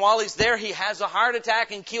 And while he's there, he has a heart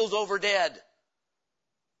attack and keels over dead.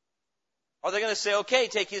 Are they going to say, okay,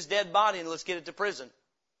 take his dead body and let's get it to prison?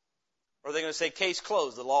 Or are they going to say, case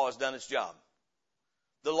closed, the law has done its job?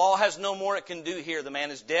 The law has no more it can do here. The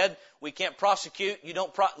man is dead. We can't prosecute.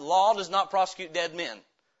 Law does not prosecute dead men.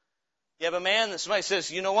 You have a man that somebody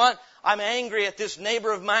says, you know what? I'm angry at this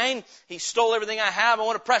neighbor of mine. He stole everything I have. I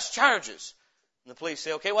want to press charges. And the police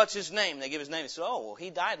say, okay, what's his name? They give his name. They say, oh, well,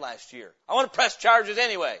 he died last year. I want to press charges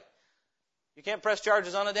anyway. You can't press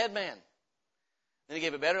charges on a dead man. Then he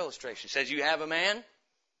gave a better illustration. He says, you have a man,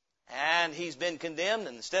 and he's been condemned,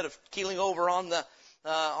 and instead of keeling over on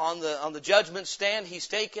the judgment stand, he's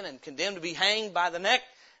taken and condemned to be hanged by the neck.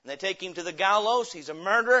 And they take him to the gallows. He's a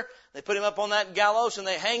murderer. They put him up on that gallows and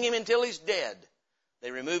they hang him until he's dead. They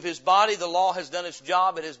remove his body. The law has done its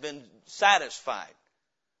job. It has been satisfied.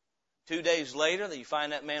 2 days later, you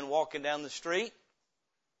find that man walking down the street,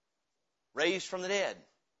 raised from the dead.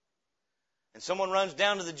 And someone runs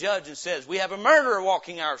down to the judge and says, we have a murderer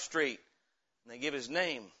walking our street. And they give his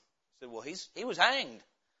name. He said, well, he was hanged.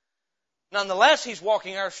 Nonetheless, he's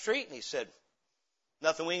walking our street. And he said,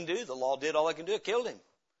 nothing we can do. The law did all it can do. It killed him.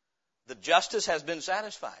 The justice has been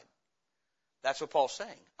satisfied. That's what Paul's saying.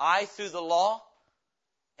 I, through the law,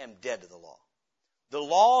 am dead to the law. The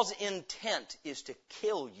law's intent is to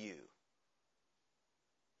kill you.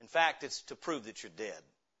 In fact, it's to prove that you're dead.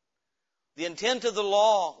 The intent of the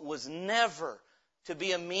law was never to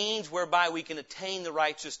be a means whereby we can attain the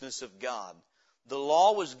righteousness of God. The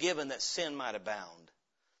law was given that sin might abound,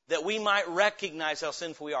 that we might recognize how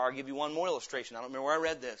sinful we are. I'll give you one more illustration. I don't remember where I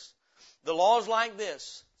read this. The law is like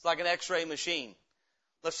this. It's like an x-ray machine.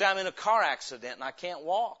 Let's say I'm in a car accident and I can't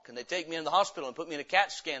walk, and they take me in the hospital and put me in a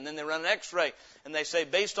CAT scan. Then they run an x-ray, and they say,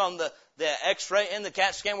 based on the x-ray and the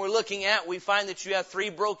CAT scan we're looking at, we find that you have 3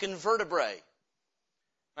 broken vertebrae.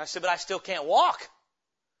 And I said, but I still can't walk.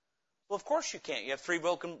 Well, of course you can't. You have 3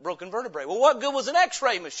 broken vertebrae. Well, what good was an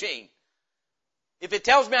x-ray machine? If it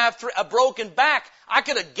tells me I have a broken back, I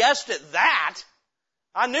could have guessed at that.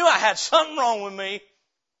 I knew I had something wrong with me.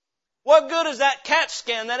 What good is that CAT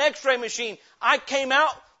scan, that x-ray machine? I came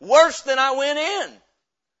out worse than I went in.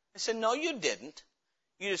 I said, no, you didn't.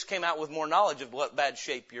 You just came out with more knowledge of what bad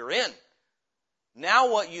shape you're in.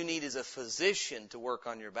 Now what you need is a physician to work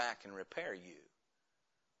on your back and repair you.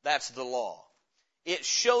 That's the law. It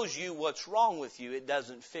shows you what's wrong with you. It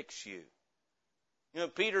doesn't fix you. You know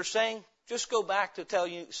what Peter's saying? Just go back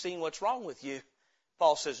to seeing what's wrong with you.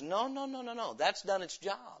 Paul says, no. That's done its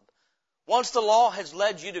job. Once the law has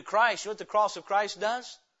led you to Christ, you know what the cross of Christ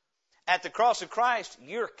does? At the cross of Christ,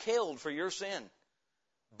 you're killed for your sin.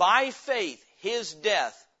 By faith, His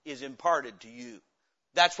death is imparted to you.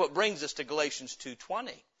 That's what brings us to Galatians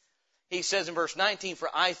 2:20. He says in verse 19, for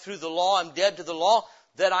I through the law am dead to the law,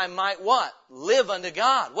 that I might what? Live unto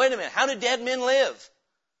God. Wait a minute. How do dead men live?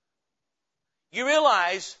 You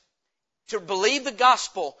realize, to believe the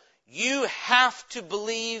gospel, you have to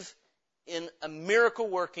believe in a miracle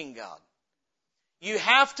working God. You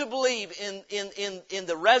have to believe in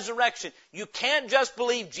the resurrection. You can't just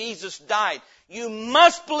believe Jesus died. You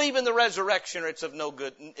must believe in the resurrection, or it's of no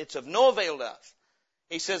good. It's of no avail to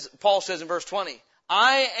us. Paul says in verse 20,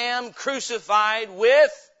 I am crucified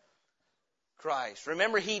with Christ.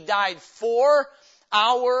 Remember, He died for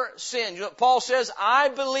our sin. You know what Paul says? I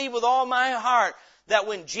believe with all my heart that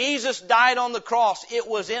when Jesus died on the cross, it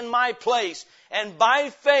was in my place. And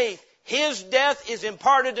by faith, His death is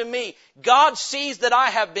imparted to me. God sees that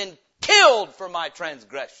I have been killed for my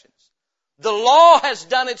transgressions. The law has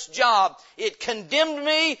done its job. It condemned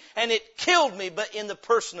me and it killed me, but in the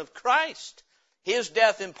person of Christ, His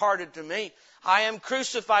death imparted to me. I am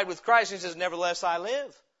crucified with Christ. He says, nevertheless I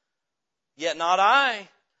live. Yet not I,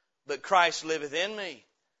 but Christ liveth in me.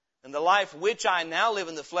 And the life which I now live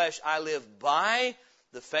in the flesh, I live by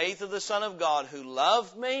the faith of the Son of God, who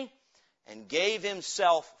loved me and gave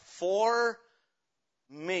Himself for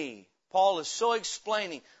me. Paul is so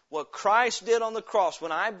explaining what Christ did on the cross.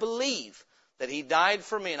 When I believe that He died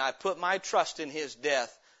for me and I put my trust in His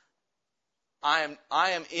death, I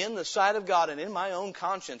am in the sight of God and in my own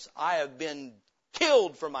conscience, I have been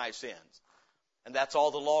killed for my sins. And that's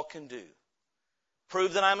all the law can do.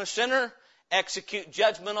 Prove that I'm a sinner, execute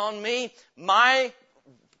judgment on me. My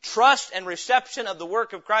trust and reception of the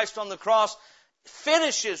work of Christ on the cross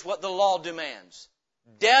finishes what the law demands.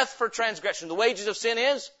 Death for transgression. The wages of sin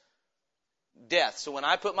is death. So when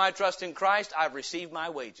I put my trust in Christ, I've received my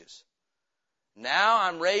wages. Now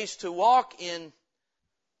I'm raised to walk in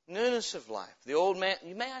newness of life. The old man,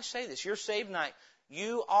 may I say this, you're saved tonight.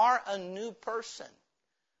 You are a new person.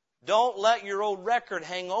 Don't let your old record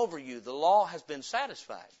hang over you. The law has been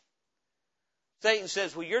satisfied. Satan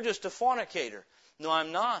says, well, you're just a fornicator. No,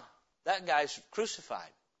 I'm not. That guy's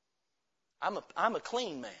crucified. I'm a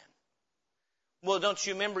clean man. Well, don't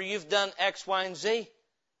you remember you've done X, Y, and Z?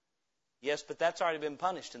 Yes, but that's already been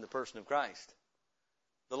punished in the person of Christ.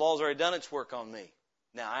 The law's already done its work on me.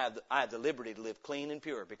 Now I have the liberty to live clean and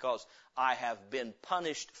pure because I have been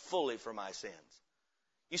punished fully for my sins.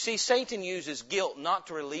 You see, Satan uses guilt not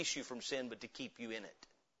to release you from sin, but to keep you in it.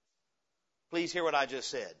 Please hear what I just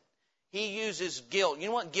said. He uses guilt. You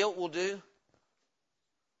know what guilt will do?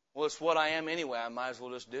 Well, it's what I am anyway. I might as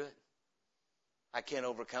well just do it. I can't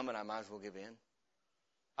overcome it. I might as well give in.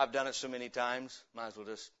 I've done it so many times. Might as well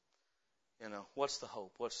just, what's the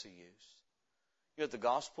hope? What's the use? You know what the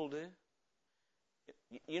gospel do?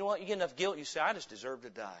 You know what? You get enough guilt, you say, I just deserve to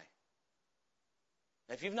die.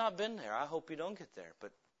 Now, if you've not been there, I hope you don't get there.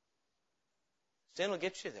 But sin will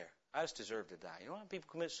get you there. I just deserve to die. You know why people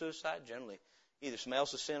commit suicide? Generally, either somebody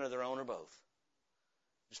else's sin or their own or both.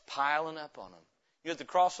 Just piling up on them. You know what the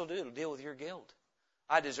cross will do? It'll deal with your guilt.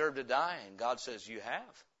 I deserve to die, and God says you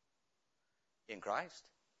have in Christ.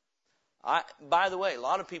 By the way, a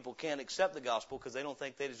lot of people can't accept the gospel because they don't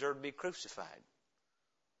think they deserve to be crucified.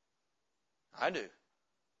 I do.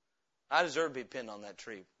 I deserve to be pinned on that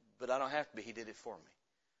tree, but I don't have to be. He did it for me.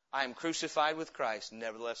 I am crucified with Christ,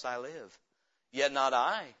 nevertheless I live. Yet not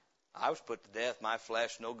I. I was put to death, my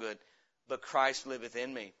flesh no good, but Christ liveth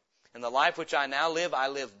in me. And the life which I now live, I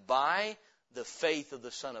live by the faith of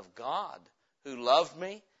the Son of God, who loved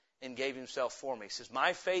me and gave himself for me. He says,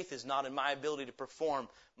 my faith is not in my ability to perform.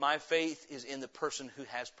 My faith is in the person who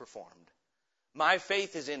has performed. My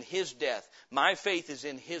faith is in his death. My faith is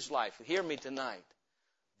in his life. Hear me tonight.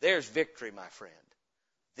 There's victory, my friend.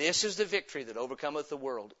 This is the victory that overcometh the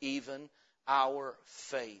world, even our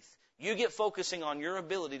faith. You get focusing on your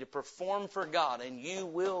ability to perform for God, and you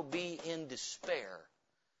will be in despair.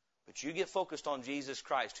 But you get focused on Jesus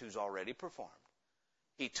Christ, who's already performed.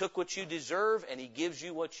 He took what you deserve, and he gives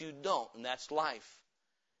you what you don't, and that's life.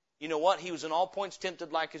 You know what? He was in all points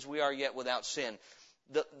tempted like as we are, yet without sin.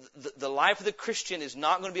 The life of the Christian is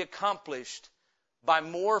not going to be accomplished by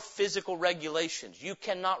more physical regulations. You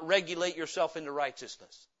cannot regulate yourself into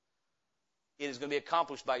righteousness. It is going to be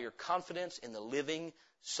accomplished by your confidence in the living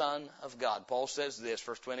Son of God. Paul says this,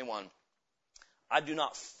 verse 21, I do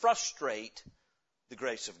not frustrate the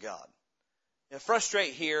grace of God. Now,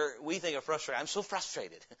 frustrate here, we think of frustrate. I'm so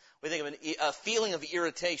frustrated. We think of a feeling of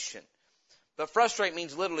irritation. But frustrate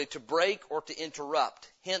means literally to break or to interrupt,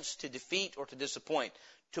 hence to defeat or to disappoint,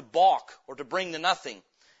 to balk or to bring to nothing,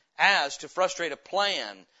 as to frustrate a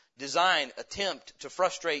plan, design, attempt to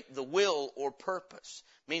frustrate the will or purpose,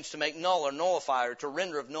 means to make null or nullify or to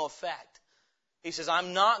render of no effect. He says,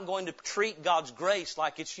 I'm not going to treat God's grace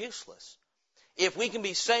like it's useless. If we can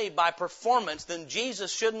be saved by performance, then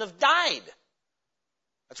Jesus shouldn't have died.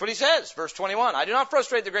 That's what he says, verse 21. I do not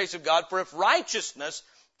frustrate the grace of God, for if righteousness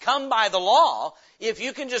come by the law, if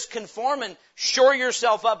you can just conform and shore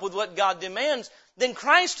yourself up with what God demands, then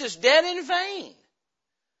Christ is dead in vain.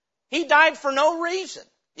 He died for no reason.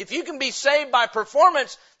 If you can be saved by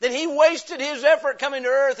performance, then he wasted his effort coming to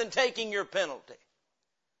earth and taking your penalty.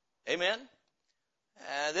 Amen?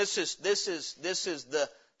 This is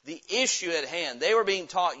the issue at hand. They were being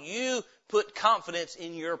taught, you put confidence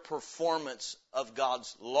in your performance of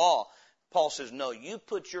God's law. Paul says, no, you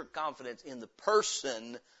put your confidence in the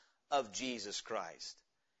person of Jesus Christ.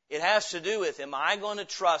 It has to do with, am I going to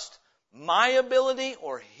trust my ability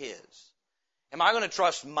or his? Am I going to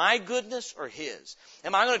trust my goodness or his?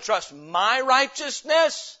 Am I going to trust my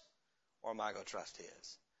righteousness or am I going to trust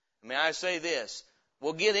his? May I say this?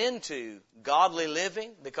 We'll get into godly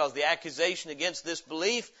living because the accusation against this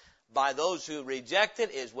belief by those who reject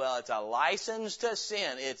it is, well, it's a license to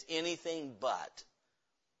sin. It's anything but.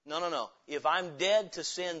 No. If I'm dead to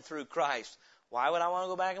sin through Christ, why would I want to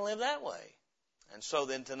go back and live that way? And so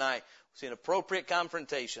then tonight, we see an appropriate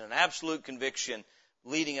confrontation, an absolute conviction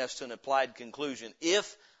leading us to an applied conclusion.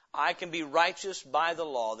 If I can be righteous by the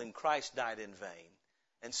law, then Christ died in vain.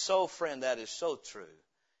 And so, friend, that is so true.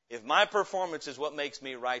 If my performance is what makes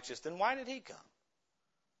me righteous, then why did he come?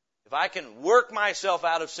 If I can work myself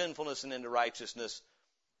out of sinfulness and into righteousness,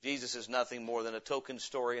 Jesus is nothing more than a token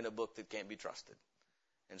story in a book that can't be trusted.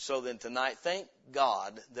 And so then tonight, thank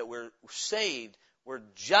God that we're saved, we're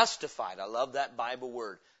justified. I love that Bible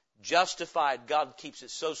word. Justified, God keeps it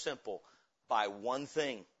so simple, by one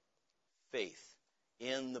thing, faith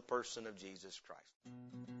in the person of Jesus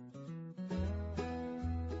Christ.